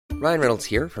Ryan Reynolds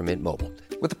here from Mint Mobile.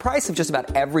 With the price of just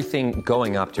about everything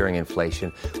going up during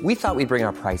inflation, we thought we'd bring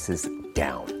our prices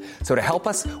down. So to help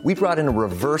us, we brought in a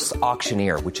reverse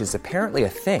auctioneer, which is apparently a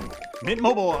thing. Mint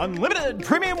Mobile Unlimited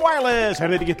Premium Wireless. How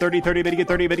to get 30, 30, bit to get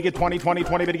 30, bit to get 20, 20,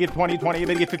 20, bit to get 20, 20,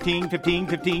 bit to get 15, 15,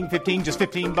 15, 15, just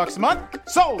 $15 a month?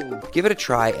 Sold! Give it a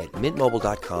try at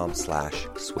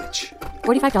mintmobile.com/switch.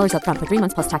 $45 up front for 3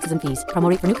 months plus taxes and fees. Promo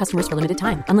rate for new customers for limited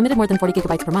time. Unlimited more than 40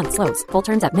 gigabytes per month. Slows full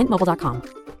terms at mintmobile.com.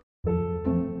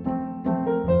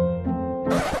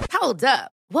 Hold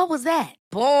up. What was that?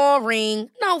 Boring.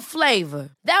 No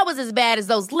flavor. That was as bad as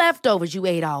those leftovers you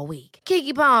ate all week.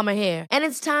 Keke Palmer here, and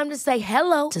it's time to say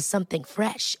hello to something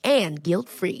fresh and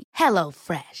guilt-free. Hello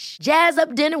Fresh. Jazz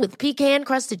up dinner with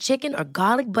pecan-crusted chicken or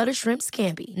garlic butter shrimp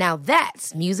scampi. Now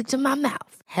that's music to my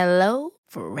mouth. Hello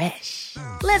Fresh.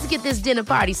 Let's get this dinner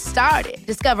party started.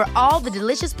 Discover all the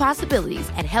delicious possibilities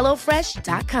at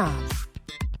hellofresh.com.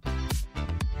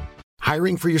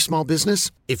 Hiring for your small business?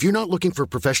 If you're not looking for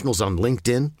professionals on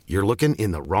LinkedIn, you're looking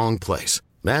in the wrong place.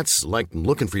 That's like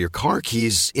looking for your car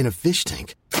keys in a fish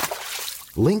tank.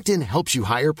 LinkedIn helps you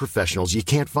hire professionals you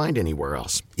can't find anywhere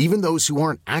else, even those who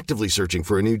aren't actively searching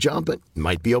for a new job but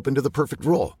might be open to the perfect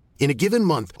role. In a given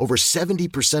month, over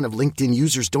 70% of LinkedIn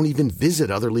users don't even visit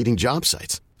other leading job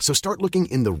sites. So start looking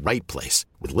in the right place.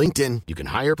 With LinkedIn, you can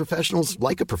hire professionals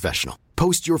like a professional.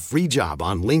 Post your free job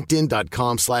on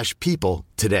linkedin.com/people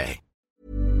today.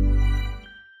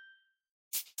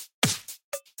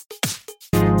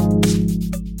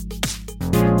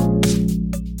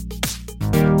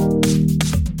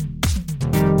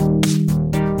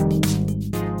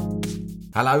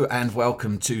 Hello and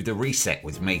welcome to The Reset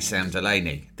with me, Sam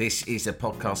Delaney. This is a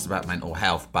podcast about mental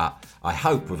health, but I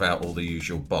hope without all the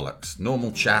usual bollocks.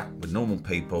 Normal chat with normal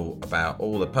people about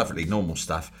all the perfectly normal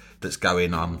stuff that's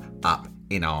going on up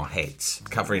in our heads,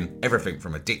 covering everything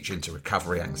from addiction to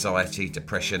recovery, anxiety,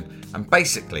 depression, and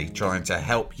basically trying to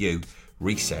help you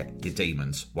reset your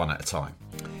demons one at a time.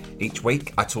 Each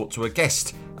week I talk to a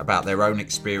guest about their own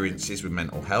experiences with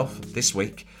mental health. This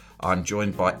week I'm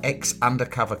joined by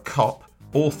ex-undercover cop,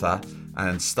 author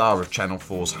and star of Channel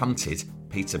 4's Hunted,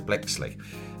 Peter Bleksley.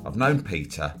 I've known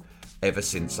Peter ever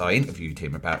since I interviewed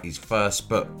him about his first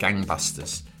book,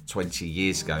 Gangbusters, 20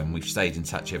 years ago, and we've stayed in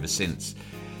touch ever since.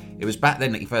 It was back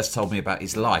then that he first told me about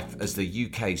his life as the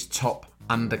UK's top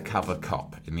undercover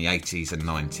cop in the 80s and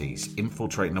 90s,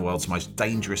 infiltrating the world's most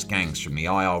dangerous gangs from the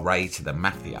IRA to the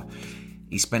Mafia.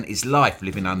 He spent his life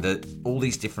living under all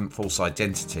these different false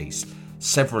identities,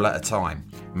 several at a time,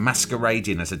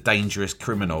 masquerading as a dangerous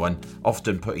criminal and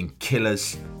often putting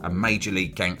killers and major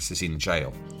league gangsters in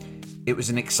jail. It was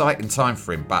an exciting time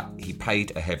for him, but he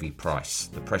paid a heavy price.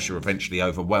 The pressure eventually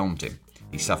overwhelmed him.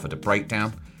 He suffered a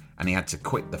breakdown and he had to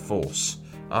quit the force.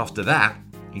 After that,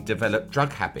 he developed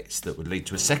drug habits that would lead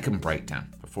to a second breakdown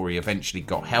before he eventually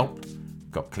got help,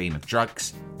 got clean of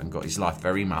drugs and got his life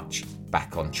very much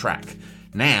back on track.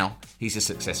 Now, he's a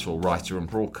successful writer and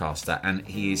broadcaster, and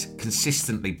he is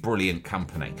consistently brilliant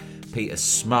company. Peter's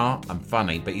smart and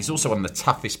funny, but he's also one of the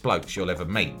toughest blokes you'll ever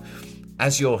meet.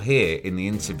 As you'll hear in the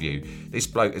interview, this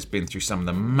bloke has been through some of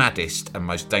the maddest and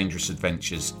most dangerous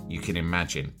adventures you can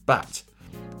imagine. But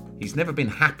he's never been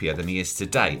happier than he is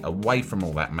today, away from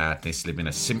all that madness, living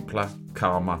a simpler,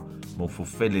 calmer, more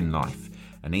fulfilling life.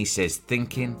 And he says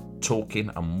thinking,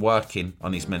 talking and working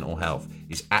on his mental health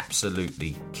is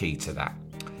absolutely key to that.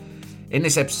 In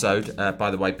this episode,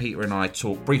 by the way, Peter and I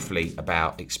talk briefly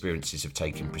about experiences of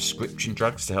taking prescription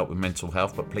drugs to help with mental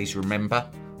health, but please remember,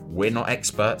 we're not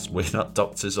experts, we're not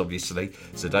doctors obviously,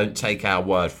 so don't take our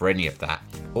word for any of that.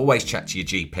 Always chat to your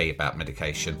GP about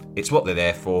medication. It's what they're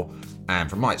there for, and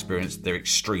from my experience, they're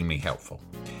extremely helpful.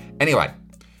 Anyway,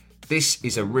 this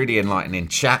is a really enlightening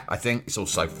chat. I think it's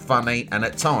also funny, and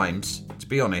at times, to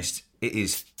be honest, it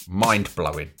is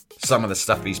mind-blowing, some of the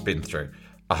stuff he's been through.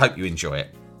 I hope you enjoy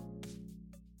it.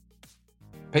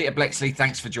 Peter Bleksley,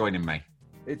 thanks for joining me.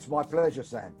 It's my pleasure,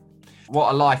 Sam.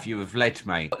 What a life you have led,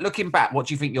 mate. Looking back, what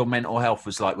do you think your mental health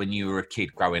was like when you were a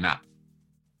kid growing up?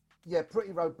 Yeah,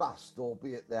 pretty robust,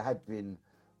 albeit there had been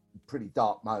pretty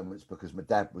dark moments because my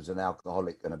dad was an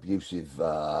alcoholic and abusive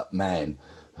man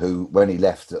who, when he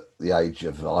left at the age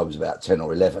of, I was about 10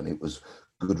 or 11, it was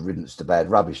good riddance to bad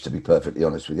rubbish, to be perfectly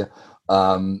honest with you.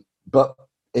 But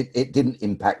it didn't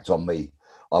impact on me,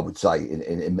 I would say,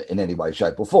 in any way,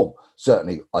 shape or form.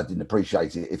 Certainly, I didn't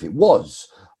appreciate it if it was.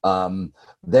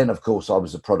 Then, of course, I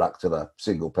was a product of a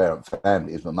single-parent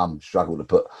family as my mum struggled to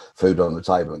put food on the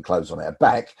table and clothes on her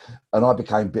back. And I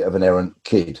became a bit of an errant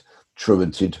kid,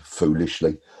 truanted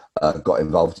foolishly. got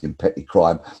involved in petty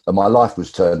crime, and my life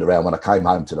was turned around when I came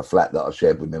home to the flat that I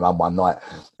shared with my mum one night,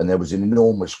 and there was an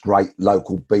enormous, great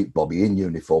local beat bobby in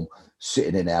uniform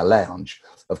sitting in our lounge.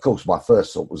 Of course, my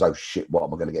first thought was, oh shit, what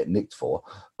am I going to get nicked for?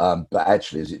 But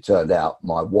actually, as it turned out,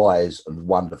 my wise and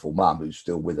wonderful mum, who's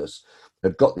still with us,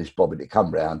 had got this bobby to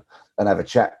come round and have a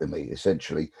chat with me,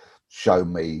 essentially show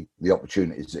me the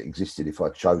opportunities that existed if I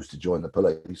chose to join the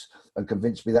police, and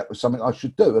convinced me that was something I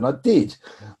should do. And I did.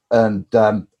 And,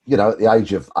 you know, at the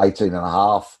age of 18 and a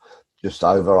half, just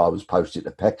over, I was posted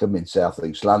to Peckham in South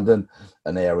East London,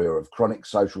 an area of chronic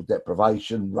social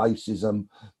deprivation, racism,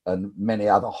 and many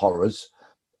other horrors.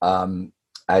 I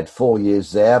had 4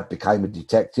 years there, became a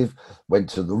detective, went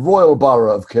to the Royal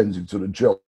Borough of Kensington and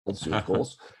Chelsea, of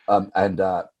course, and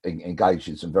engaged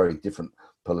in some very different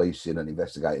policing and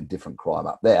investigating different crime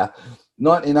up there.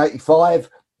 1985,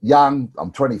 young,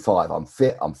 I'm 25, I'm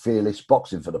fit, I'm fearless,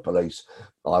 boxing for the police.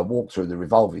 I walked through the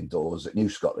revolving doors at New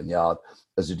Scotland Yard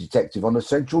as a detective on the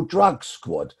Central Drug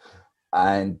Squad.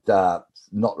 And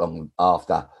not long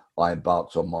after, I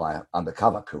embarked on my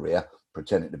undercover career,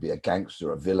 pretending to be a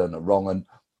gangster, a villain, a wrong 'un,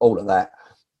 all of that.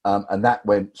 And that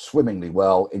went swimmingly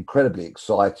well, incredibly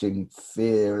exciting,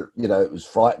 fear, you know, it was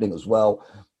frightening as well,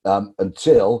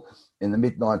 until in the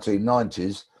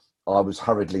mid-1990s, I was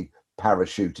hurriedly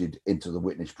parachuted into the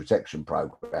witness protection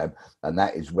program, and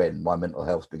that is when my mental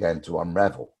health began to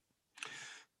unravel.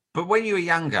 But when you were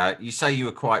younger, you say you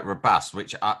were quite robust,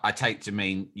 which I take to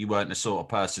mean you weren't the sort of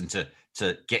person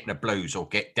to get the blues or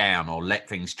get down or let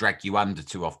things drag you under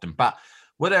too often. But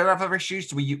were there other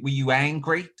issues? Were you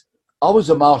angry? I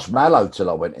was a marshmallow till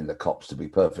I went in the cops, to be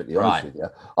perfectly honest with you.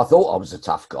 I thought I was a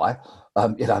tough guy.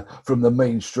 You know, from the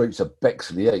mean streets of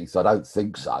Bexley Heath, I don't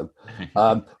think so.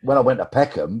 When I went to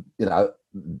Peckham, you know,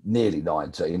 nearly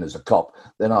 19 as a cop,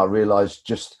 then I realised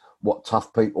just what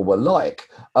tough people were like.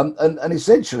 And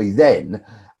essentially then,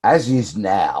 as is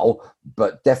now,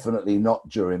 but definitely not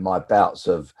during my bouts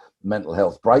of mental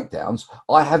health breakdowns,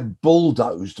 I have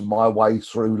bulldozed my way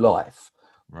through life.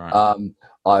 Right.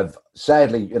 I've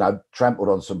sadly, you know, trampled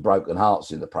on some broken hearts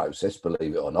in the process,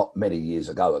 believe it or not, many years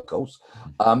ago, of course.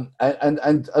 And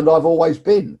I've always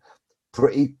been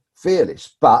pretty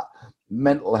fearless, but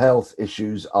mental health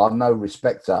issues are no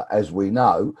respecter, as we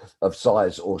know, of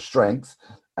size or strength.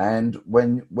 And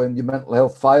when your mental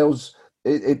health fails,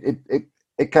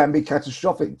 it can be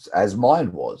catastrophic, as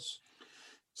mine was.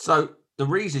 So the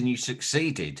reason you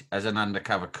succeeded as an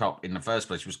undercover cop in the first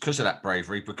place was because of that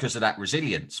bravery, because of that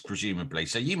resilience, presumably.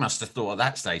 So you must have thought at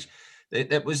that stage,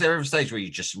 was there ever a stage where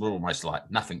you just were almost like,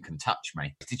 nothing can touch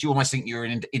me? Did you almost think you were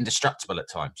indestructible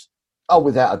at times? Oh,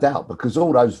 without a doubt, because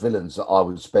all those villains that I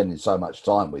was spending so much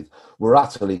time with were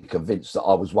utterly convinced that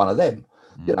I was one of them.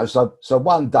 You know, so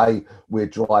one day we're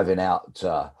driving out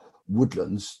to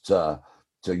Woodlands to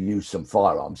use some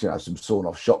firearms, you know, some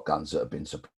sawn-off shotguns that have been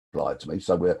supplied to me.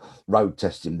 So we're road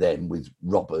testing them with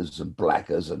robbers and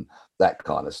blaggers and that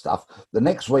kind of stuff. The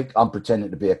next week, I'm pretending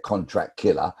to be a contract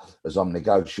killer as I'm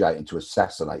negotiating to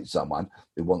assassinate someone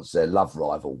who wants their love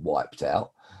rival wiped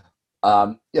out.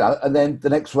 You know, and then the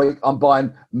next week I'm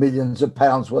buying millions of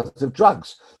pounds worth of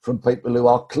drugs from people who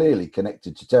are clearly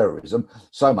connected to terrorism,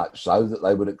 so much so that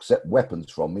they would accept weapons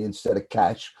from me instead of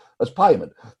cash as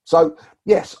payment. So,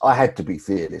 yes, I had to be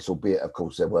fearless, albeit, of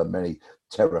course, there were many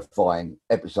terrifying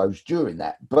episodes during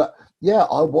that. But, yeah,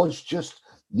 I was just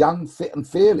young, fit and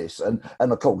fearless. And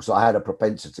of course, I had a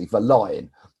propensity for lying.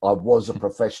 I was a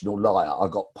professional liar. I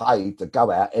got paid to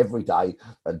go out every day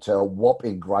and tell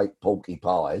whopping great porky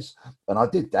pies. And I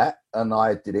did that, and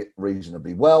I did it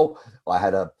reasonably well. I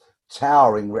had a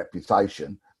towering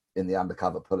reputation in the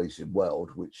undercover policing world,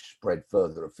 which spread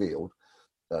further afield,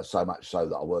 so much so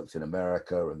that I worked in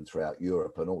America and throughout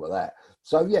Europe and all of that.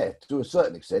 So, yeah, to a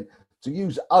certain extent, to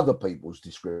use other people's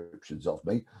descriptions of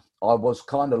me, I was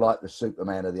kind of like the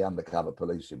Superman of the undercover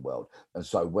policing world. And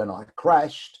so when I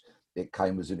crashed, it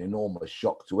came as an enormous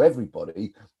shock to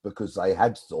everybody because they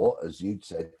had thought, as you'd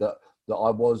said, that I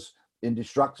was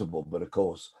indestructible. But of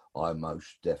course, I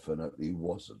most definitely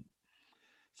wasn't.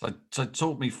 So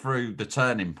talk me through the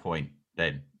turning point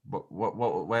then.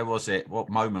 Where was it? What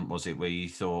moment was it where you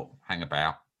thought, hang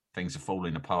about, things are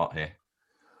falling apart here?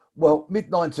 Well,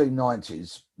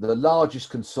 mid-1990s, the largest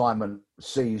consignment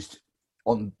seized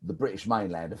on the British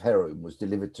mainland of heroin was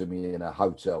delivered to me in a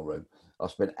hotel room. I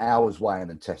spent hours weighing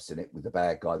and testing it with the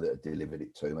bad guy that had delivered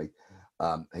it to me.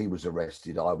 He was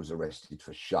arrested. I was arrested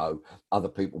for show. Other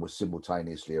people were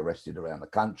simultaneously arrested around the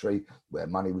country where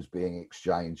money was being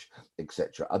exchanged,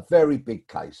 etc. A very big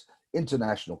case,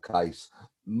 international case,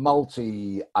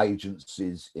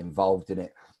 multi-agencies involved in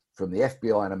it, from the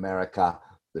FBI in America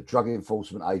the Drug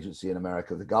Enforcement Agency in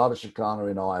America, the Garda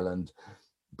Síochána in Ireland,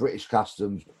 British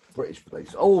Customs, British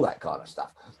Police, all that kind of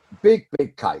stuff. Big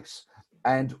case.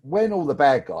 And when all the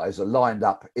bad guys are lined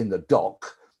up in the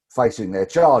dock facing their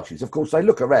charges, of course, they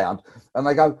look around and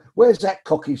they go, where's that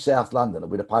cocky South Londoner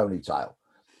with a ponytail?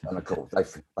 And of course,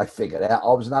 they figured out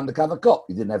I was an undercover cop.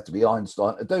 You didn't have to be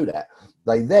Einstein to do that.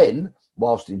 They then,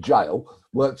 whilst in jail,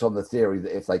 worked on the theory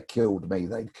that if they killed me,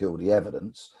 they'd kill the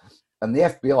evidence. And the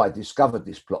FBI discovered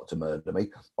this plot to murder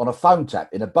me on a phone tap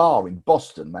in a bar in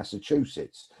Boston,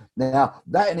 Massachusetts. Now,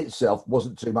 that in itself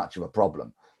wasn't too much of a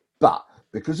problem. But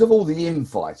because of all the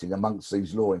infighting amongst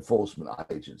these law enforcement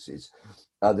agencies,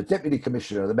 the Deputy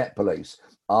Commissioner of the Met Police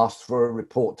asked for a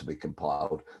report to be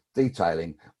compiled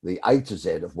detailing the A to Z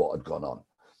of what had gone on.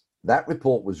 That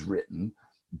report was written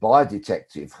by a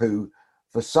detective who,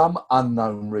 for some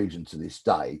unknown reason to this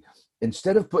day,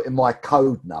 instead of putting my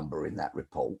code number in that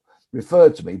report,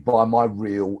 referred to me by my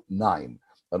real name.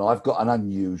 And I've got an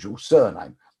unusual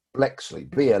surname, Bleksley,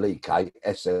 Bleksley.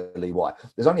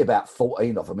 There's only about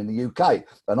 14 of them in the UK,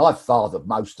 and I've fathered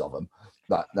most of them.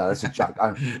 No, that's a joke.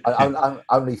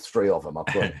 Only 3 of them, I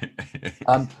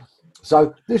put.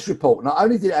 So this report, not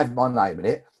only did it have my name in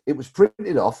it, it was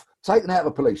printed off, taken out of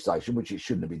a police station, which it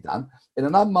shouldn't have been done, in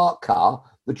an unmarked car.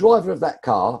 The driver of that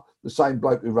car, the same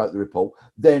bloke who wrote the report,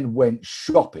 then went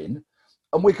shopping,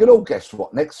 and we could all guess what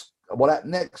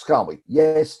happened next, can't we?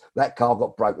 Yes, that car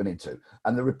got broken into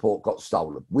and the report got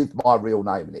stolen with my real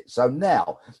name in it. So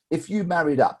now, if you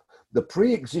married up the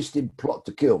pre-existing plot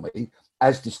to kill me,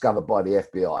 as discovered by the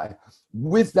FBI,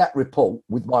 with that report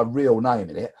with my real name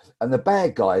in it, and the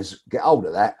bad guys get hold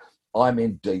of that, I'm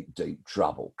in deep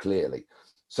trouble, clearly.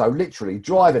 So literally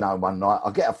driving home one night,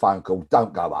 I get a phone call,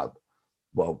 don't go home.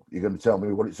 Well, you're going to tell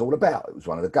me what it's all about. It was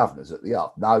one of the governors at the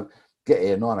Yard. No, get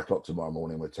here 9 o'clock tomorrow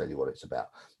morning, we'll tell you what it's about.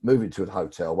 Moving to a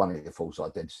hotel, one of your false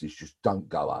identities, just don't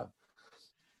go home.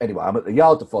 Anyway, I'm at the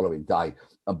Yard the following day,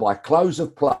 and by close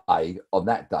of play on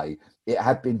that day, it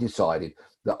had been decided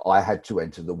that I had to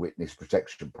enter the witness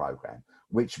protection program,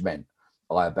 which meant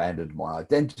I abandoned my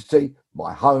identity,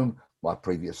 my home, my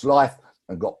previous life,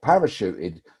 and got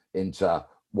parachuted into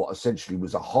what essentially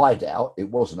was a hideout. It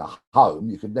wasn't a home.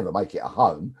 You could never make it a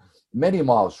home, many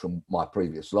miles from my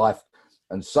previous life.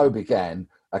 And so began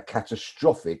a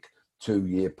catastrophic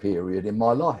 2-year period in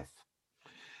my life.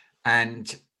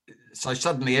 And so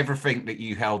suddenly everything that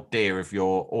you held dear of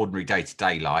your ordinary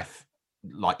day-to-day life,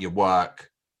 like your work,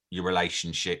 your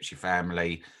relationships, your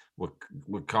family,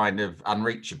 were kind of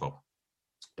unreachable.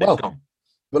 Well,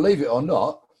 believe it or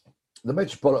not, the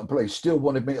Metropolitan Police still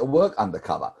wanted me to work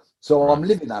undercover. So I'm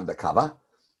living undercover,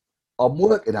 I'm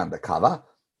working undercover,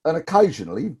 and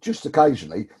occasionally, just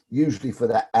occasionally, usually for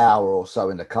that hour or so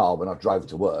in the car when I drove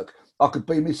to work, I could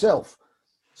be myself.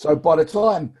 So by the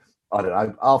time, I don't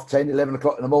know, 10:30, 11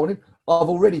 o'clock in the morning, I've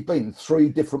already been 3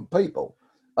 different people.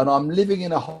 And I'm living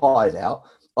in a hideout.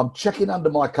 I'm checking under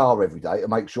my car every day to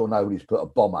make sure nobody's put a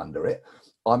bomb under it.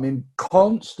 I'm in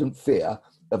constant fear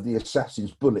of the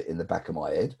assassin's bullet in the back of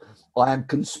my head. I am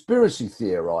conspiracy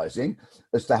theorising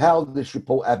as to how this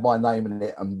report had my name in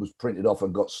it and was printed off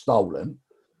and got stolen.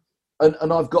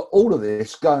 And I've got all of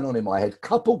this going on in my head,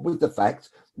 coupled with the fact,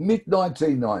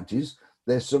 mid-1990s,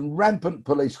 there's some rampant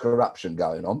police corruption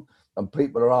going on, and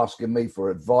people are asking me for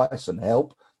advice and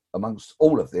help amongst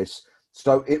all of this.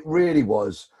 So it really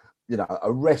was,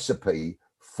 a recipe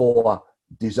for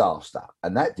disaster.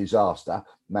 And that disaster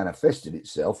manifested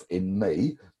itself in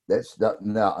me.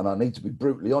 And I need to be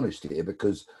brutally honest here,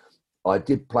 because I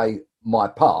did play my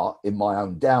part in my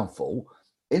own downfall,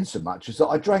 in so much as that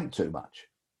I drank too much.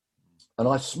 And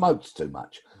I smoked too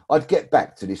much. I'd get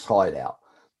back to this hideout,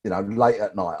 late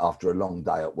at night after a long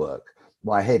day at work.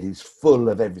 My head is full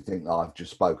of everything that I've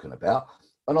just spoken about,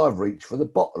 and I reach for the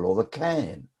bottle or the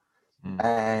can.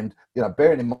 And,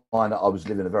 bearing in mind that I was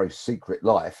living a very secret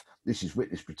life, this is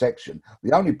witness protection.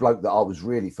 The only bloke that I was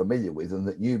really familiar with and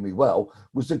that knew me well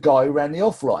was the guy who ran the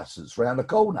off licence round the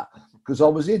corner, because I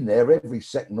was in there every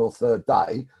second or third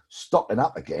day, stocking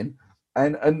up again.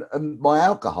 And my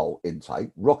alcohol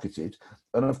intake rocketed.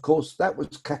 And of course, that was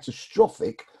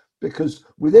catastrophic, because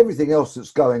with everything else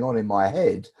that's going on in my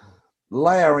head,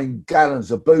 layering gallons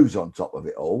of booze on top of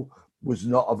it all was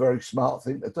not a very smart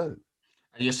thing to do.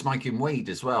 And you're smoking weed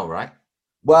as well, right?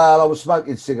 Well, I was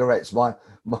smoking cigarettes. My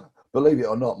believe it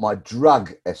or not, my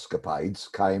drug escapades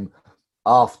came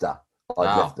after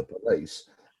I left the police,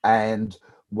 and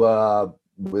were,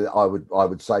 I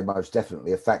would say, most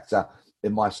definitely a factor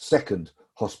in my second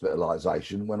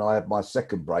hospitalisation when I had my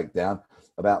second breakdown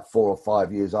about 4 or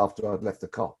 5 years after I'd left the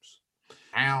cops.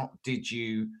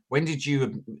 when did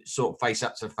you sort of face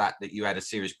up to the fact that you had a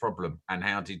serious problem, and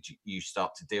how did you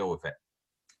start to deal with it?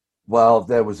 Well,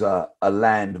 there was a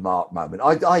landmark moment.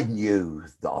 I knew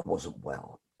that I wasn't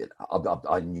well.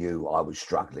 I knew I was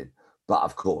struggling, but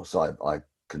of course I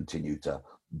continued to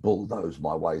bulldoze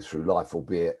my way through life,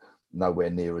 albeit nowhere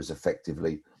near as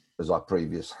effectively as I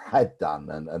previously had done.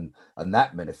 And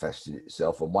that manifested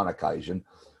itself on one occasion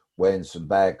when some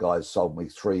bad guys sold me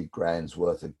 $3,000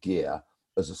 worth of gear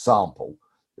as a sample.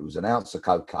 It was an ounce of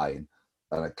cocaine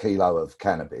and a kilo of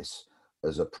cannabis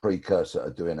as a precursor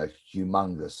to doing a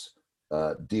humongous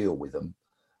deal with them.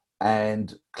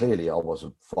 And clearly I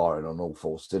wasn't firing on all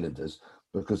four cylinders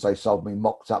because they sold me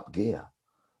mocked up gear.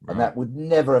 Right. And that would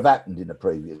never have happened in the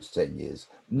previous 10 years.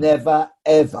 Never,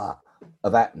 ever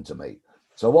have happened to me.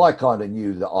 So I kind of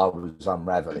knew that I was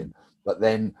unraveling. But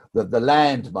then the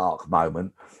landmark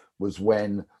moment was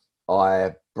when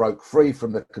I broke free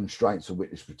from the constraints of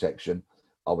witness protection.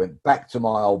 I went back to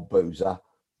my old boozer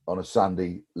on a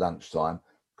Sunday lunchtime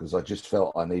because I just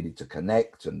felt I needed to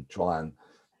connect and try and,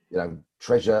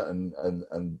 treasure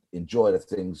and enjoy the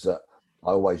things that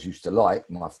I always used to like,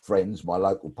 my friends, my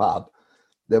local pub.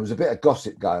 There was a bit of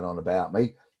gossip going on about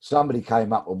me. Somebody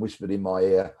came up and whispered in my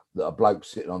ear that a bloke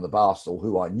sitting on the bar stool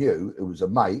who I knew, who was a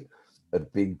mate,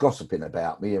 had been gossiping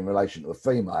about me in relation to a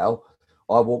female.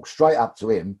 I walked straight up to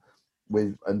him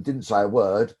and didn't say a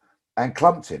word and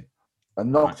clumped him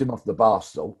and knocked him off the bar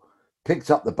stool, picked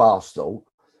up the bar stool,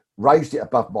 raised it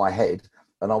above my head,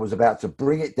 and I was about to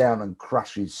bring it down and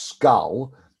crush his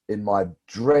skull in my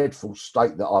dreadful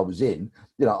state that I was in.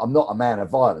 I'm not a man of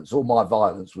violence. All my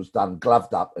violence was done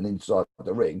gloved up and inside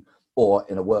the ring or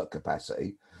in a work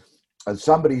capacity. And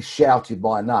somebody shouted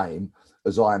my name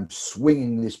as I'm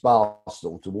swinging this bar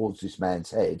stool towards this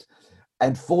man's head.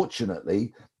 And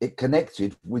fortunately, it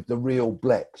connected with the real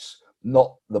Blex,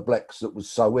 not the Blex that was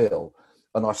so ill.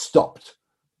 And I stopped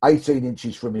 18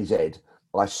 inches from his head.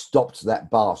 I stopped that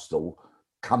bar stool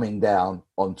coming down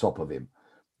on top of him.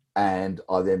 And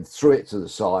I then threw it to the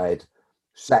side,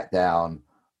 sat down,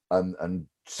 and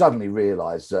suddenly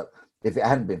realised that if it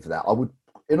hadn't been for that, I would,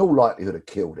 in all likelihood, have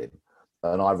killed him.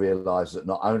 And I realised that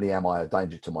not only am I a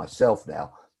danger to myself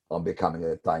now, I'm becoming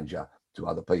a danger to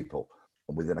other people.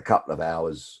 And within a couple of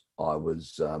hours, I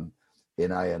was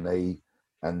in A&E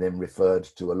and then referred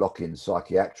to a lock-in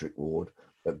psychiatric ward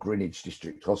at Greenwich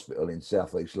District Hospital in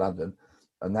South East London.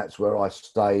 And that's where I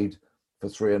stayed for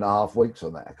 3.5 weeks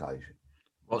on that occasion.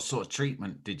 What sort of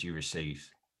treatment did you receive?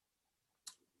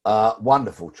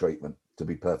 Wonderful treatment, to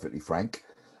be perfectly frank.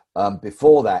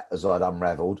 Before that, as I'd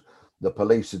unravelled, the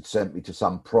police had sent me to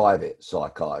some private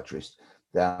psychiatrist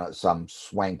down at some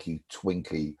swanky,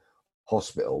 twinky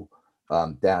hospital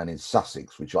down in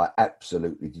Sussex, which I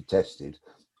absolutely detested.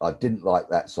 I didn't like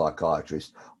that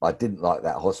psychiatrist. I didn't like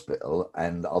that hospital.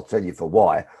 And I'll tell you for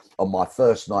why. On my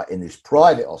first night in this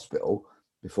private hospital,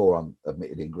 before I'm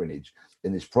admitted in Greenwich,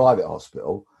 in this private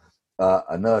hospital,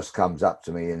 a nurse comes up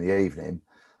to me in the evening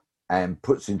and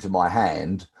puts into my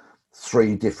hand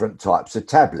 3 different types of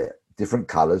tablet, different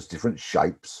colours, different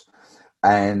shapes.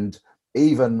 And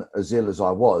even as ill as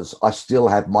I was, I still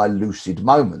had my lucid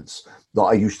moments that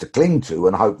I used to cling to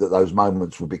and hope that those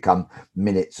moments would become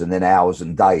minutes and then hours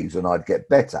and days and I'd get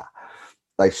better.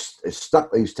 They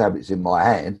stuck these tablets in my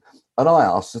hand and I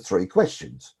asked the 3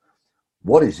 questions.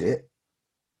 What is it?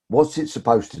 What's it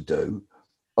supposed to do?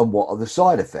 And what are the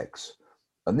side effects?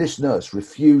 And this nurse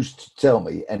refused to tell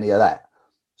me any of that.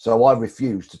 So I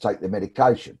refused to take the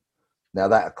medication. Now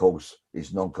that, of course,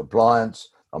 is non-compliance.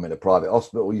 I'm in a private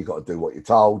hospital. You've got to do what you're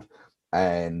told.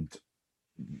 And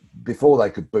before they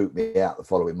could boot me out the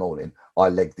following morning, I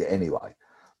legged it anyway.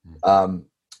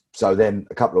 So then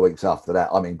a couple of weeks after that,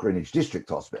 I'm in Greenwich District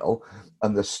Hospital.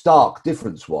 And the stark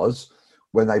difference was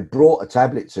when they brought a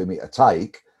tablet to me to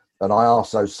take, and I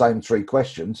asked those same 3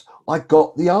 questions, I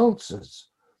got the answers.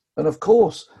 And of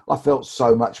course, I felt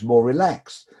so much more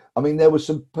relaxed. I mean, there were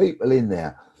some people in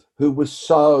there who were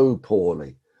so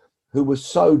poorly, who were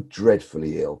so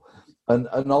dreadfully ill. And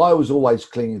I was always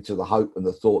clinging to the hope and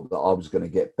the thought that I was going to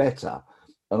get better.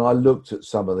 And I looked at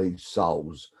some of these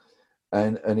souls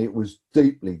and it was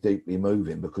deeply, deeply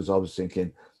moving because I was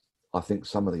thinking, I think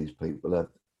some of these people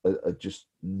are just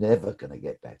never going to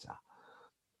get better.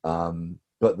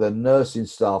 But the nursing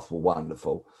staff were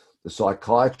wonderful. The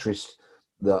psychiatrist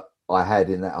that I had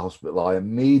in that hospital, I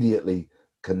immediately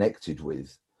connected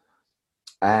with.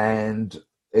 And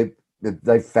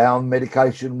they found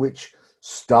medication which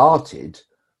started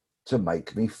to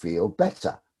make me feel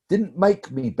better. Didn't make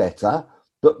me better,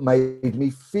 but made me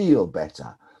feel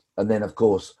better. And then, of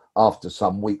course, after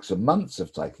some weeks and months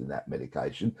of taking that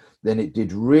medication, then it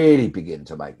did really begin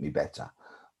to make me better.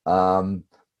 And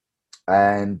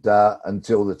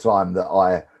until the time that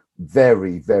I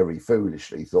very, very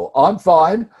foolishly thought, I'm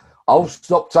fine, I'll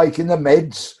stop taking the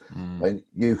meds. And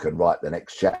you can write the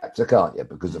next chapter, can't you?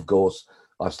 Because, of course,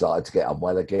 I started to get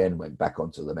unwell again, went back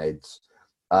onto the meds,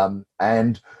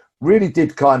 and really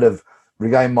did kind of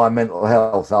regain my mental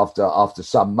health after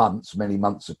some months, many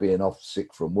months of being off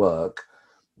sick from work.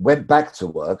 Went back to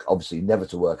work, obviously never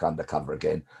to work undercover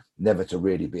again, never to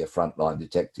really be a frontline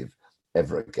detective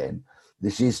ever again.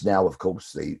 This is now, of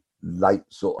course, the late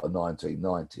sort of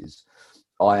 1990s.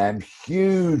 I am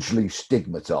hugely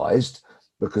stigmatized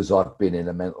because I've been in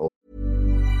a mental.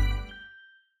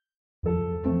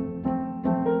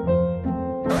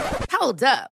 Hold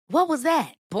up. What was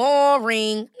that?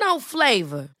 Boring. No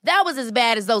flavor. That was as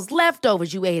bad as those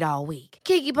leftovers you ate all week.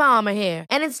 Keke Palmer here,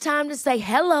 and it's time to say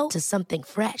hello to something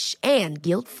fresh and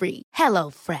guilt-free. Hello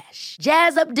Fresh.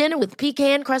 Jazz up dinner with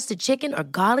pecan-crusted chicken or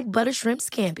garlic butter shrimp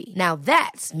scampi. Now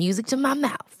that's music to my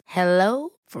mouth. Hello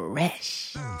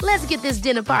Fresh. Let's get this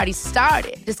dinner party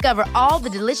started. Discover all the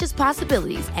delicious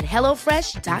possibilities at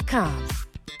hellofresh.com.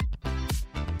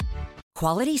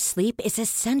 Quality sleep is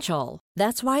essential.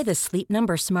 That's why the Sleep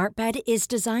Number Smart Bed is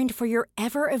designed for your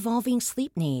ever-evolving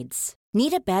sleep needs.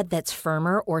 Need a bed that's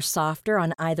firmer or softer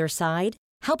on either side?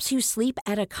 Helps you sleep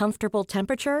at a comfortable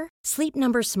temperature? Sleep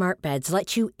Number Smart Beds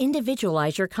let you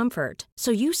individualize your comfort, so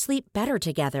you sleep better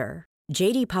together.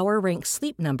 J.D. Power ranks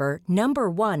Sleep Number number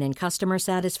 1 in customer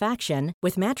satisfaction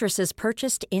with mattresses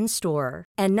purchased in-store.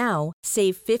 And now,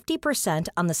 save 50%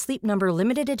 on the Sleep Number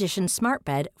Limited Edition Smart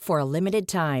Bed for a limited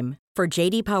time. For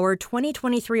J.D. Power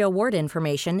 2023 award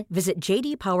information, visit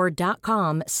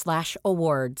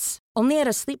jdpower.com/awards. Only at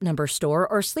a Sleep Number store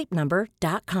or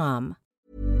sleepnumber.com.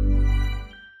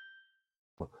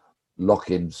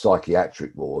 Lock-in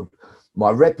psychiatric ward.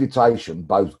 My reputation,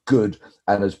 both good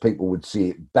and as people would see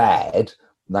it bad,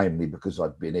 namely because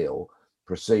I'd been ill,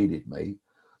 preceded me.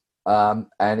 And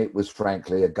it was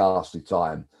frankly a ghastly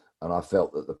time. And I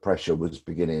felt that the pressure was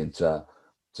beginning to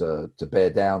bear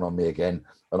down on me again.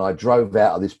 And I drove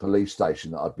out of this police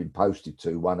station that I'd been posted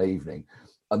to one evening,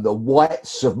 and the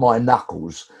whites of my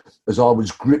knuckles as I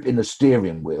was gripping the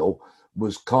steering wheel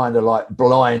was kind of like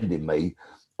blinding me.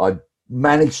 I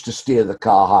managed to steer the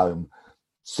car home,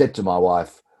 said to my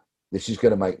wife, this is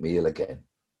going to make me ill again.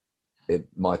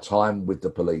 My time with the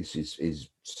police is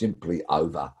simply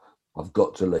over. I've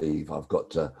got to leave. I've got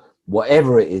to,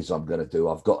 whatever it is I'm going to do,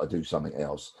 I've got to do something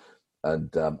else.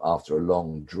 And after a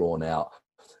long, drawn-out,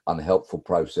 unhelpful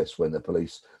process when the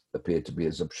police appeared to be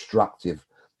as obstructive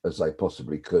as they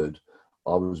possibly could,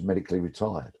 I was medically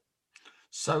retired.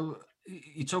 So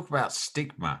you talk about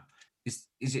stigma. Is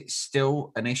it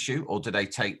still an issue, or do they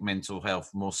take mental health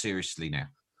more seriously now?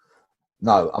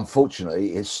 No,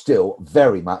 unfortunately, it's still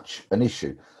very much an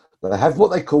issue. They have what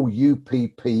they call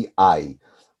UPPA,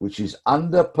 which is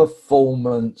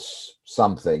underperformance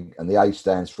something, and the A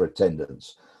stands for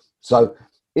attendance. So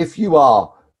if you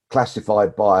are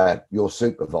classified by your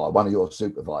supervisor, one of your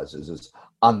supervisors, as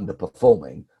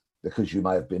underperforming because you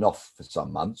may have been off for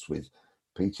some months with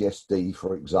PTSD,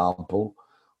 for example,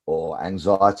 or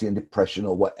anxiety and depression,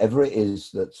 or whatever it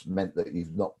is that's meant that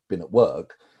you've not been at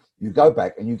work, you go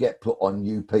back and you get put on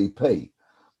UPP.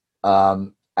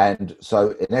 And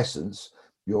so in essence,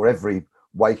 your every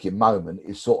waking moment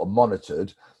is sort of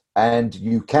monitored, and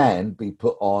you can be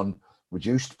put on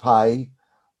reduced pay,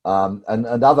 and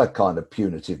other kind of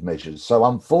punitive measures. So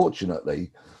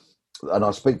unfortunately, and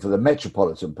I speak for the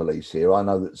Metropolitan Police here, I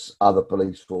know that other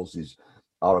police forces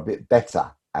are a bit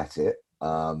better at it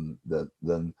than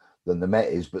the Met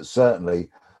is, but certainly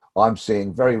I'm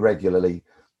seeing very regularly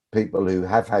people who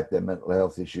have had their mental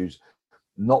health issues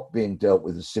not being dealt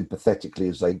with as sympathetically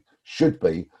as they should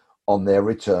be on their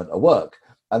return to work.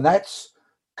 And that's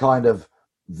kind of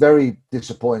very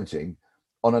disappointing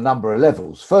on a number of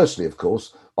levels. Firstly, of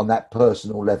course, on that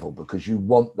personal level, because you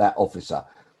want that officer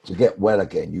to get well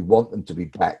again. You want them to be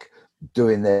back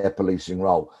doing their policing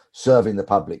role, serving the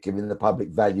public, giving the public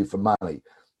value for money.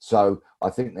 So I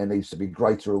think there needs to be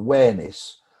greater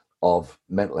awareness of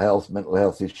mental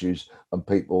health issues, and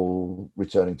people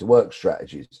returning to work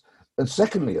strategies. And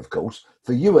secondly, of course,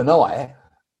 for you and I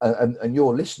and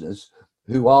your listeners,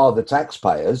 who are the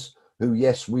taxpayers, who,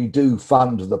 yes, we do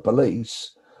fund the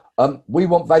police, we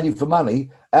want value for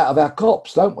money out of our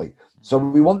cops, don't we? So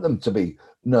we want them to be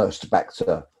nursed back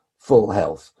to full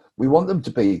health. We want them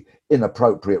to be in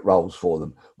appropriate roles for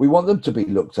them. We want them to be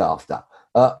looked after,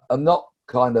 and not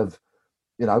kind of,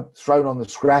 thrown on the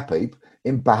scrap heap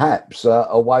in perhaps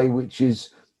a way which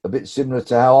is a bit similar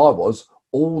to how I was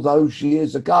all those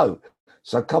years ago.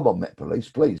 So come on, Met Police,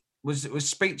 please. Was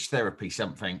speech therapy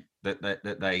something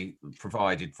that they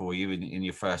provided for you in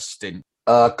your first stint?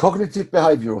 Cognitive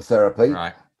behavioural therapy,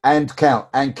 Right. and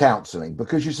counselling,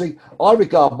 because you see, I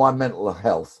regard my mental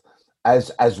health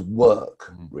as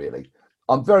work. Really,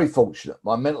 I'm very fortunate.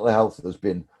 My mental health has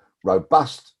been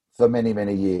robust for many,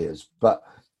 many years. But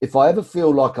if I ever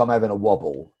feel like I'm having a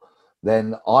wobble,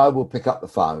 then I will pick up the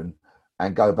phone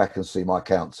and go back and see my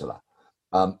counsellor.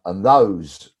 And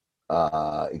those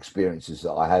experiences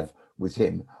that I have with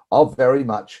him are very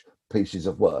much pieces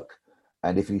of work.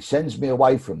 And if he sends me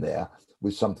away from there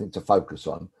with something to focus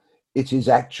on, it is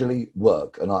actually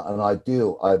work. And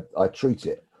I treat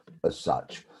it as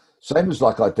such. Same as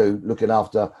like I do looking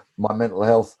after my mental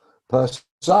health per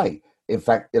se. In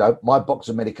fact, my box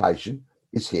of medication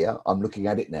is here. I'm looking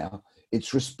at it now.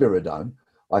 It's risperidone.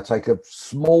 I take a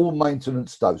small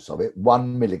maintenance dose of it,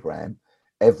 1 milligram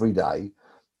every day.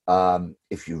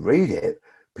 If you read it,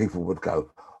 people would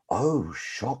go, "Oh,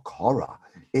 shock horror.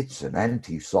 It's an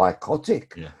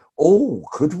antipsychotic." Yeah. Oh,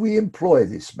 could we employ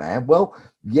this, man? Well,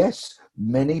 yes,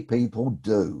 many people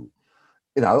do.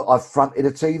 I fronted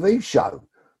a TV show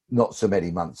not so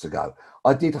many months ago.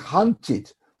 I did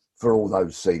Hunted for all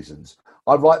those seasons.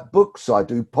 I write books. I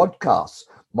do podcasts.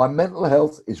 My mental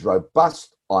health is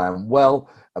robust. I am well,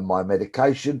 and my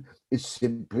medication is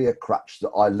simply a crutch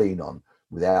that I lean on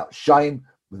without shame,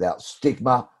 without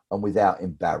stigma, and without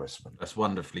embarrassment. That's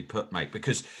wonderfully put, mate,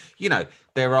 because,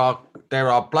 there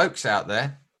are blokes out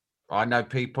there. I know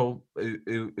people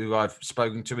who I've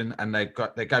spoken to, and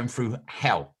they're going through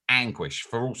hell, anguish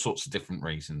for all sorts of different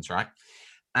reasons, right?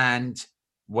 And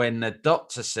when the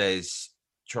doctor says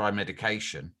try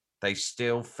medication, they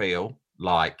still feel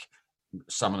like,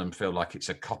 some of them feel like it's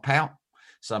a cop-out.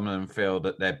 Some of them feel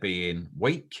that they're being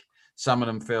weak. Some of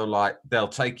them feel like they'll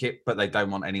take it, but they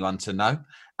don't want anyone to know.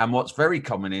 And what's very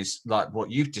common is like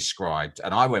what you've described,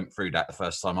 and I went through that the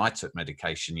first time I took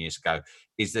medication years ago,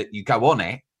 is that you go on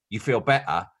it, you feel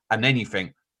better, and then you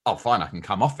think, oh, fine, I can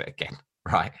come off it again,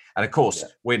 right? And of course,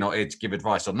 we're not here to give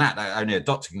advice on that. Only a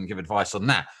doctor can give advice on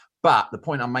that. But the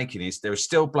point I'm making is there are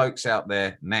still blokes out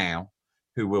there now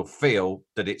who will feel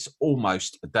that it's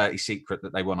almost a dirty secret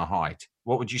that they want to hide.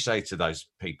 What would you say to those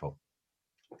people?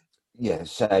 Yeah,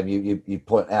 Sam, you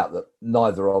point out that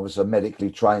neither of us are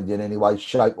medically trained in any way,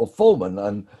 shape or form,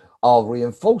 and I'll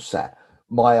reinforce that.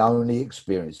 My only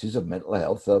experiences of mental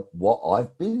health are what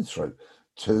I've been through.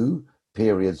 2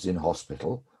 periods in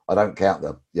hospital. I don't count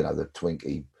the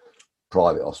Twinkie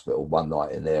private hospital, one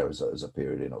night in there as a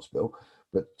period in hospital,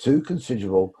 but 2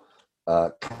 considerable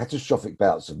catastrophic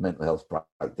bouts of mental health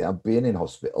breakdown, being in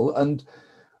hospital, and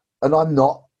I'm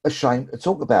not ashamed to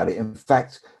talk about it. In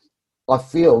fact, I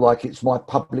feel like it's my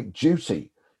public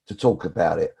duty to talk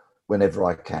about it whenever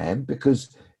I can,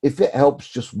 because if it helps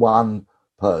just one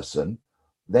person,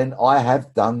 then I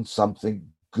have done something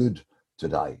good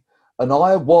today. And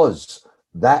I was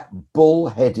that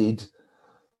bull-headed,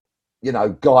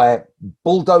 guy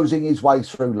bulldozing his way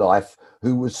through life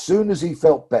who, as soon as he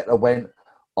felt better, went,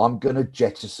 I'm going to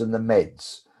jettison the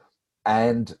meds.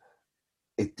 And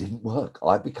it didn't work.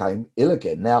 I became ill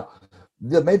again. Now,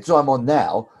 the meds I'm on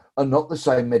now are not the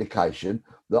same medication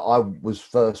that I was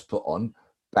first put on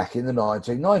back in the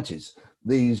 1990s.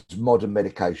 These modern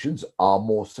medications are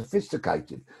more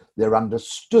sophisticated. They're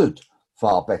understood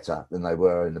far better than they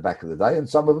were in the back of the day, and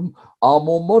some of them are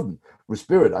more modern.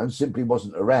 Risperidone simply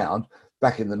wasn't around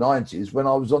back in the 90s when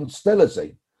I was on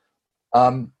Stelazine.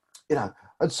 And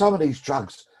some of these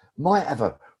drugs might have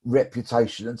a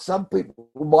reputation, and some people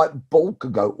might balk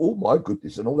and go, oh my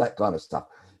goodness, and all that kind of stuff.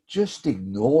 Just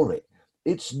ignore it.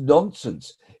 It's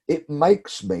nonsense. It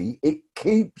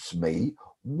keeps me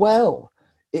well.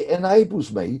 It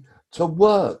enables me to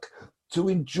work, to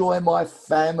enjoy my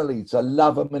family, to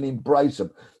love them and embrace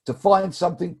them, to find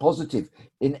something positive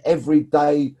in every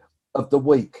day of the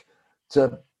week,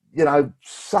 to,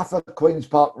 suffer Queen's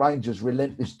Park Rangers'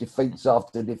 relentless defeats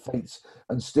after defeats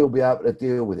and still be able to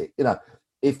deal with it.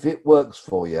 If it works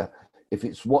for you, if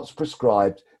it's what's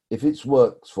prescribed, if it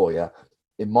works for you,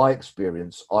 in my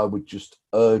experience, I would just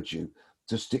urge you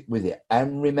to stick with it.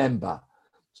 And remember,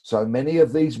 so many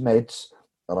of these meds,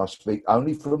 and I speak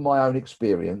only from my own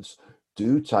experience,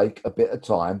 do take a bit of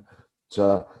time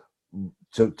to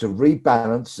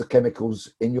rebalance the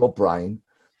chemicals in your brain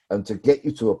and to get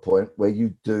you to a point where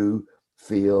you do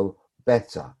feel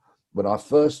better. When I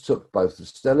first took both the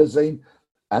Stelazine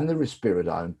and the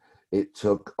Risperidone, it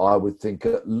took, I would think,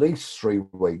 at least 3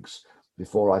 weeks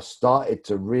before I started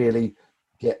to really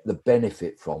get the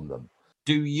benefit from them.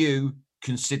 Do you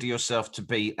consider yourself to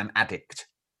be an addict?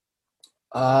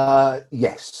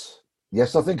 Yes.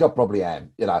 Yes, I think I probably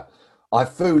am. I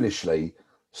foolishly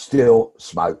still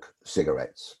smoke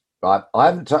cigarettes, right? I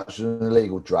haven't touched an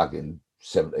illegal drug in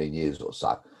 17 years or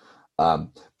so. And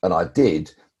I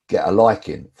did get a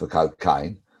liking for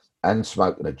cocaine and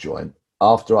smoking a joint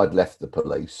after I'd left the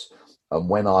police. And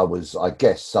when I was, I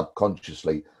guess,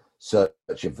 subconsciously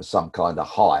searching for some kind of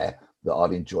high that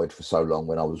I'd enjoyed for so long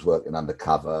when I was working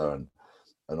undercover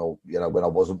and all, when I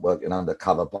wasn't working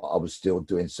undercover, but I was still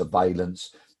doing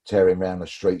surveillance, tearing around the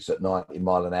streets at 90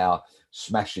 mile an hour,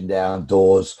 smashing down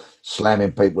doors,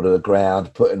 slamming people to the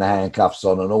ground, putting the handcuffs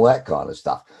on and all that kind of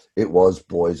stuff. It was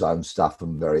boys' own stuff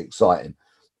and very exciting.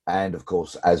 And of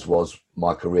course, as was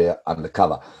my career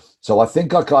undercover. So I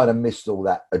think I kind of missed all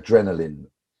that adrenaline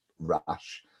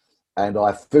rush. And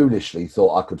I foolishly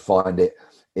thought I could find it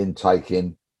in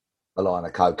taking a line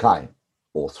of cocaine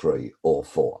or 3 or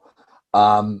 4.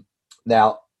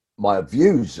 Now, my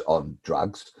views on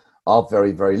drugs are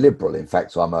very, very liberal. In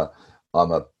fact, I'm a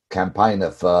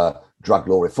campaigner for drug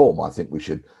law reform. I think we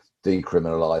should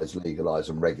decriminalise, legalise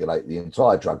and regulate the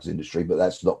entire drugs industry, but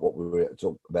that's not what we're here to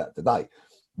talk about today.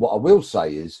 What I will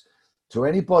say is, to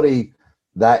anybody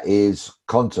that is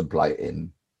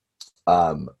contemplating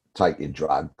taking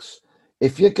drugs,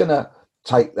 if you're going to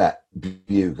take that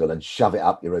bugle and shove it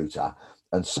up your ooter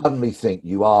and suddenly think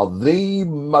you are the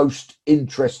most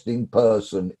interesting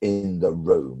person in the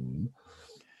room,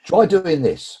 try doing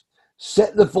this.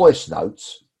 Set the voice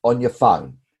notes on your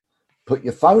phone. Put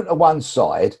your phone to one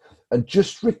side and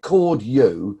just record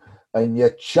you and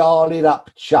your charlied up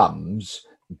chums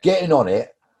getting on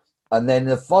it. And then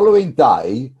the following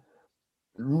day,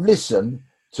 listen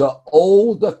to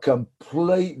all the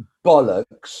complete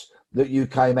bollocks that you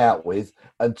came out with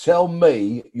and tell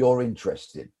me you're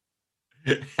interested.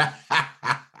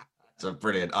 That's a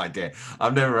brilliant idea.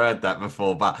 I've never heard that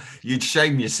before, but you'd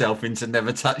shame yourself into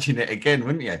never touching it again,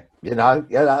 wouldn't you?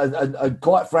 And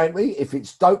quite frankly, if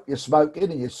it's dope you're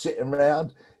smoking and you're sitting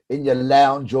around in your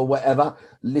lounge or whatever,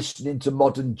 listening to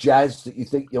modern jazz that you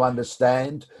think you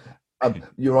understand,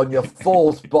 you're on your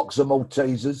 4th box of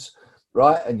Maltesers,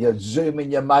 right? And you're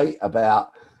zooming your mate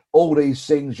about all these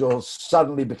things you'll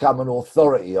suddenly become an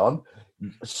authority on.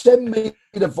 Send me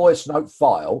the voice note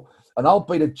file and I'll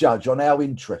be the judge on how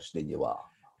interesting you are.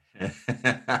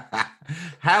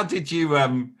 How did you,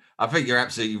 I think you're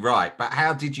absolutely right, but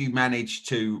how did you manage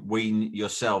to wean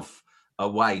yourself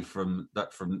away from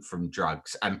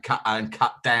drugs and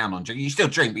cut down on drinking? You still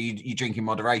drink, but you drink in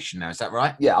moderation now, is that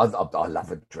right? Yeah, I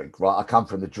love a drink, right? I come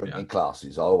from the drinking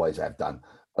classes. I always have done.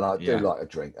 And I do like a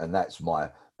drink, and that's my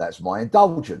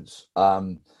indulgence.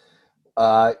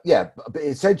 But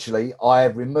essentially I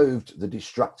have removed the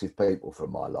destructive people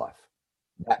from my life.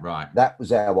 That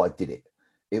was how I did it.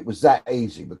 It was that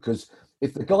easy, because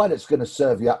if the guy that's going to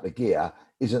serve you up the gear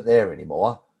isn't there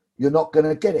anymore, you're not going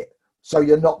to get it. So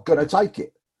you're not going to take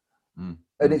it. And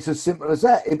it's as simple as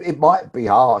that. It might be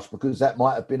harsh, because that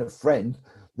might have been a friend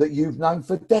that you've known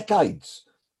for decades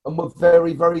and were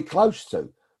very, very close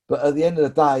to. But at the end of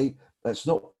the day, that's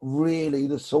not really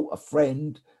the sort of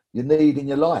friend you need in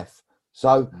your life.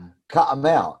 So cut them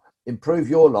out, improve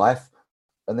your life,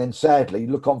 and then sadly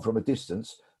look on from a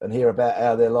distance and hear about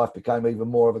how their life became even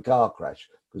more of a car crash,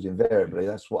 because invariably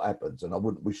that's what happens. And I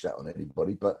wouldn't wish that on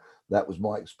anybody, but that was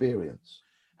my experience.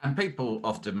 And people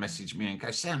often message me and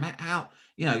go, Sam, how,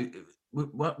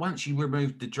 once you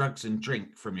remove the drugs and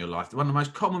drink from your life, one of the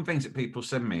most common things that people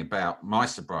send me about my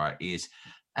sobriety is,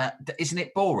 isn't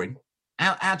it boring?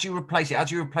 How do you replace it? How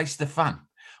do you replace the fun?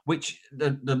 Which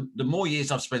the more years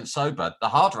I've spent sober, the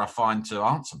harder I find to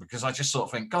answer, because I just sort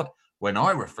of think, God, when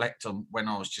I reflect on when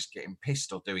I was just getting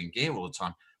pissed or doing gear all the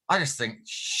time, I just think,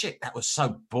 shit, that was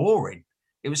so boring.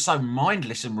 It was so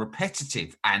mindless and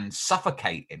repetitive and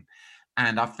suffocating.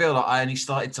 And I feel like I only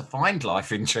started to find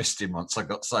life interesting once I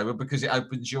got sober, because it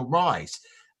opens your eyes.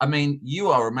 I mean, you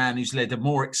are a man who's led a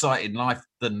more exciting life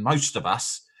than most of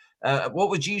us. What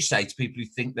would you say to people who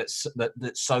think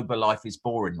that sober life is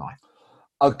boring life?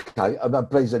 Okay,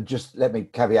 please just let me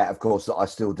caveat, of course, that I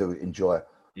still do enjoy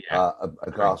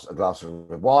a glass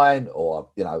of wine or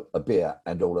a beer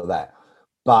and all of that.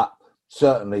 But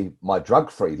certainly my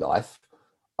drug-free life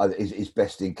is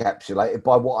best encapsulated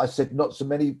by what I said not so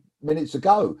many minutes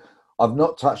ago. I've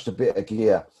not touched a bit of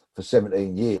gear for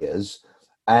 17 years,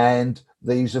 and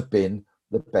these have been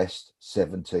the best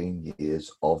 17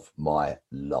 years of my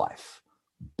life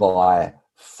by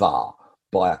far,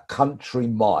 by a country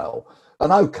mile.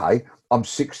 And okay, I'm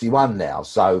 61 now,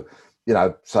 so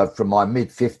from my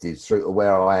mid-50s through to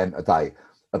where I am today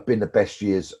have been the best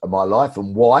years of my life.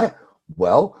 And why?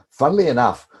 Well, funnily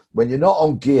enough, when you're not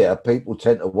on gear, people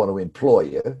tend to want to employ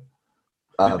you.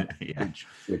 Yeah.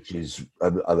 which is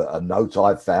a note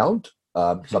I've found,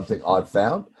 something I've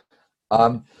found.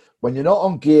 When you're not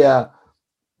on gear,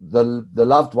 the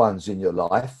loved ones in your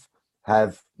life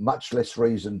have much less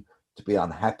reason to be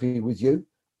unhappy with you.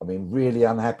 I mean, really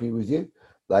unhappy with you.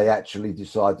 They actually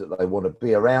decide that they want to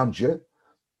be around you.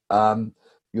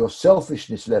 Your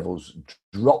selfishness levels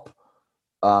drop,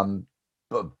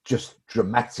 but just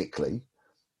dramatically,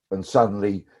 and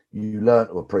suddenly you learn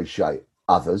to appreciate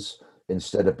others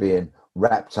instead of being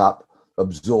wrapped up,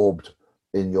 absorbed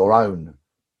in your own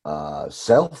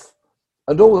self.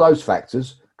 And all those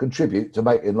factors contribute to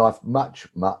making life much,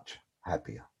 much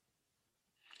happier.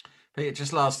 Peter,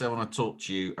 just lastly, I want to talk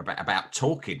to you about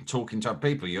talking to other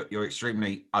people. You're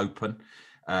extremely open.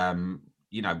 When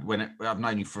I've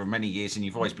known you for many years, and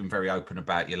you've always been very open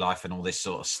about your life and all this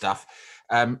sort of stuff.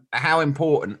 How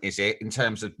important is it in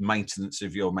terms of maintenance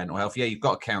of your mental health? Yeah, you've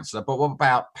got a counsellor, but what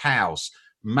about pals,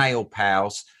 male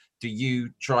pals? Do you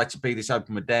try to be this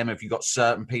open with them? Have you got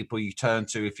certain people you turn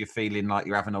to if you're feeling like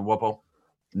you're having a wobble?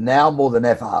 Now more than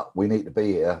ever, we need to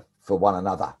be here for one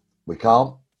another. We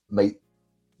can't meet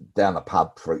down a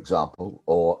pub, for example,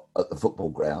 or at the football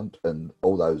ground and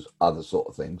all those other sort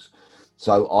of things.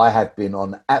 So I have been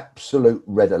on absolute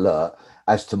red alert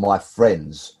as to my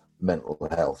friends' mental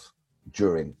health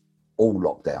during all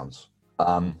lockdowns.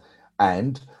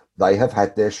 And they have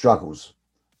had their struggles.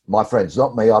 My friends,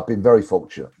 not me. I've been very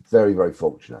fortunate, very, very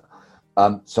fortunate.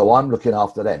 So I'm looking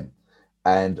after them,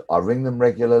 and I ring them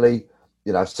regularly.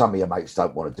 You know, some of your mates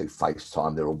don't want to do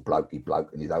FaceTime. They're all blokey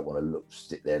bloke, and you don't want to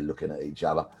sit there looking at each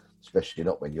other, especially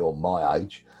not when you're my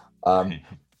age. But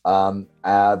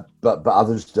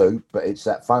others do. But it's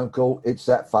that phone call, it's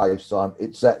that FaceTime,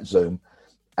 it's that Zoom,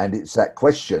 and it's that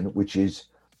question, which is,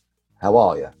 how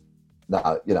are you?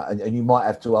 No, you know, and you might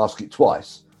have to ask it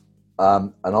twice.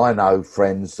 And I know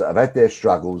friends that have had their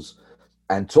struggles,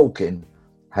 and talking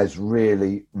has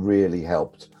really, really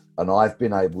helped. And I've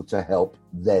been able to help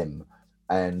them.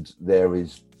 And there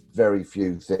is very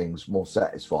few things more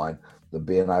satisfying than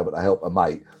being able to help a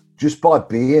mate just by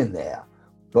being there.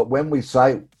 But when we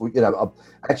say, you know,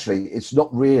 actually, it's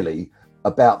not really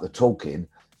about the talking,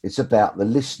 it's about the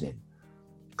listening.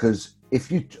 Because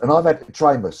and I've had to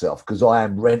train myself, because I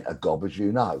am rent-a-gob, as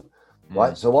you know,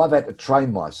 right? So I've had to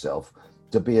train myself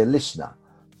to be a listener.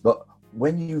 But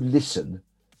when you listen,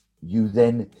 you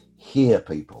then hear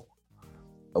people.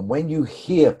 And when you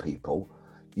hear people,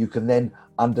 you can then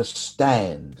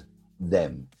understand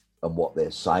them and what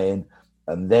they're saying,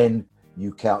 and then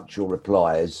you count your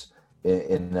replies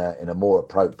in a more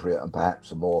appropriate and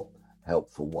perhaps a more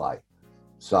helpful way.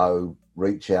 So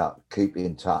reach out, keep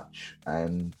in touch,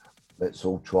 and let's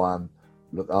all try and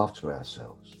look after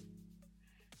ourselves.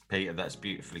 Peter, that's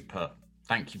beautifully put.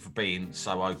 Thank you for being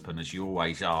so open, as you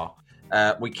always are.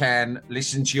 We can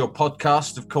listen to your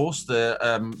podcast, of course, the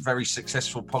very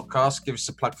successful podcast. Give us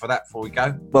a plug for that before we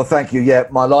go. Well, thank you. Yeah,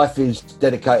 my life is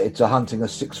dedicated to hunting a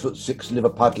 6'6"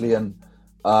 Liverpudlian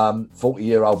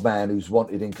 40-year-old man who's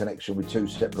wanted in connection with two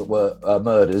separate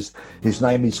murders. His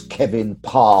name is Kevin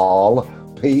Parle,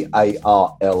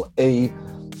 P-A-R-L-E.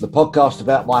 The podcast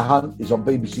about my hunt is on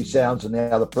BBC Sounds and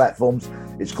the other platforms.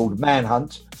 It's called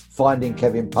Manhunt, Finding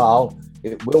Kevin Parle.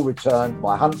 It will return.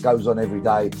 My hunt goes on every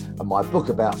day, and my book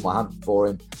about my hunt for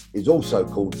him is also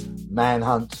called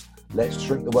Manhunt. Let's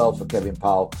shrink the world for Kevin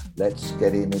Parle. Let's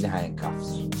get him in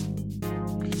handcuffs.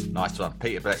 Nice one.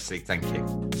 Peter Bleksley, thank you.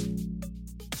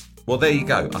 Well, there you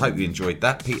go. I hope you enjoyed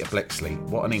that. Peter Bleksley,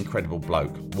 what an incredible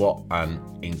bloke. What an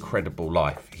incredible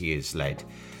life he has led.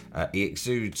 He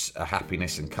exudes a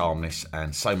happiness and calmness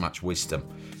and so much wisdom.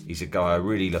 He's a guy I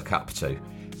really look up to.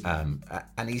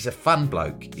 And he's a fun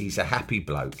bloke. He's a happy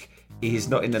bloke. He is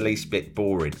not in the least bit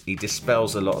boring. He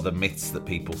dispels a lot of the myths that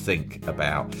people think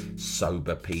about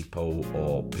sober people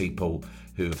or people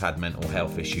who have had mental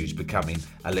health issues becoming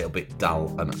a little bit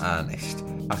dull and earnest.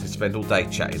 I could spend all day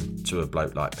chatting to a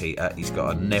bloke like Peter. He's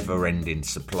got a never-ending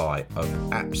supply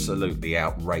of absolutely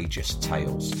outrageous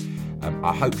tales.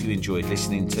 I hope you enjoyed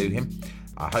listening to him.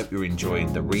 I hope you're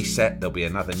enjoying The Reset. There'll be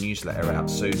another newsletter out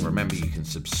soon. Remember, you can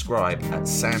subscribe at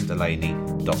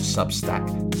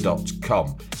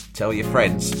samdelaney.substack.com. Tell your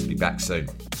friends. Be back soon.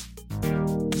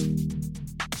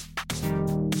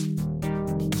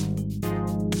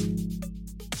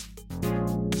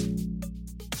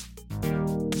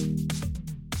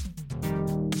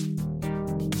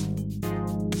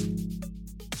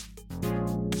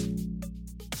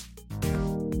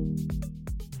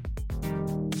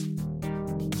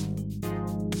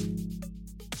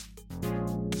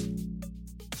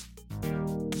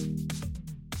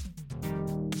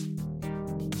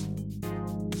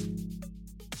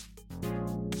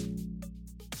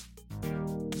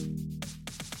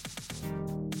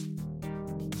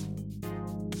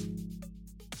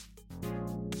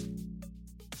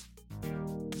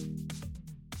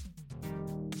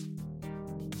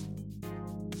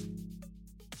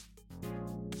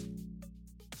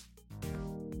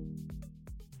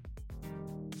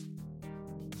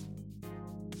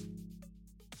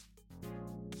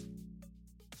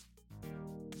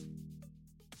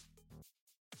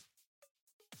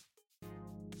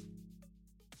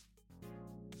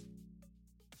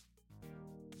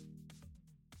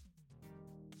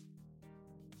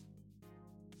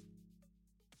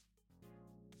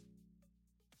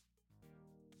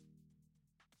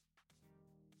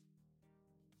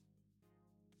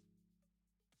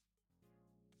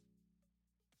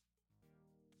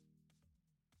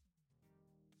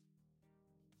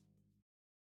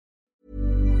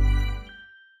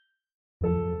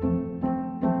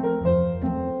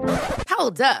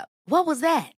 Hold up. What was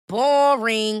that?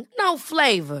 Boring. No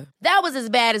flavor. That was as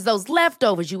bad as those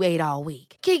leftovers you ate all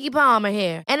week. Keke Palmer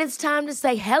here, and it's time to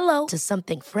say hello to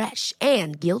something fresh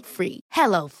and guilt-free.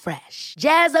 Hello Fresh.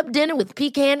 Jazz up dinner with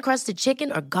pecan-crusted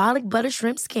chicken or garlic butter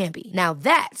shrimp scampi. Now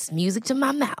that's music to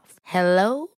my mouth.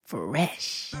 Hello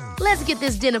Fresh. Let's get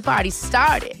this dinner party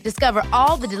started. Discover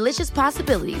all the delicious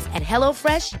possibilities at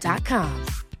HelloFresh.com.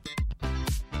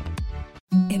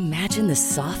 Imagine the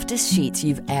softest sheets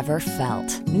you've ever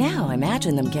felt. Now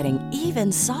imagine them getting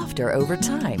even softer over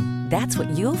time. That's what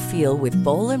you'll feel with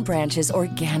Boll & Branch's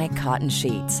organic cotton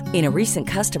sheets. In a recent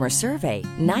customer survey,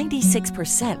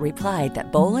 96% replied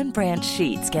that Boll & Branch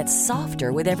sheets get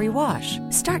softer with every wash.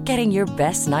 Start getting your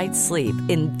best night's sleep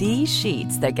in these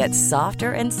sheets that get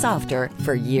softer and softer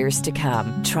for years to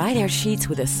come. Try their sheets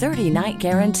with a 30-night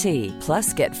guarantee.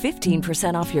 Plus, get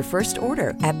 15% off your first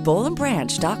order at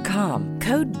bollandbranch.com.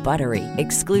 Code BUTTERY.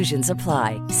 Exclusions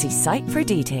apply. See site for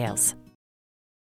details.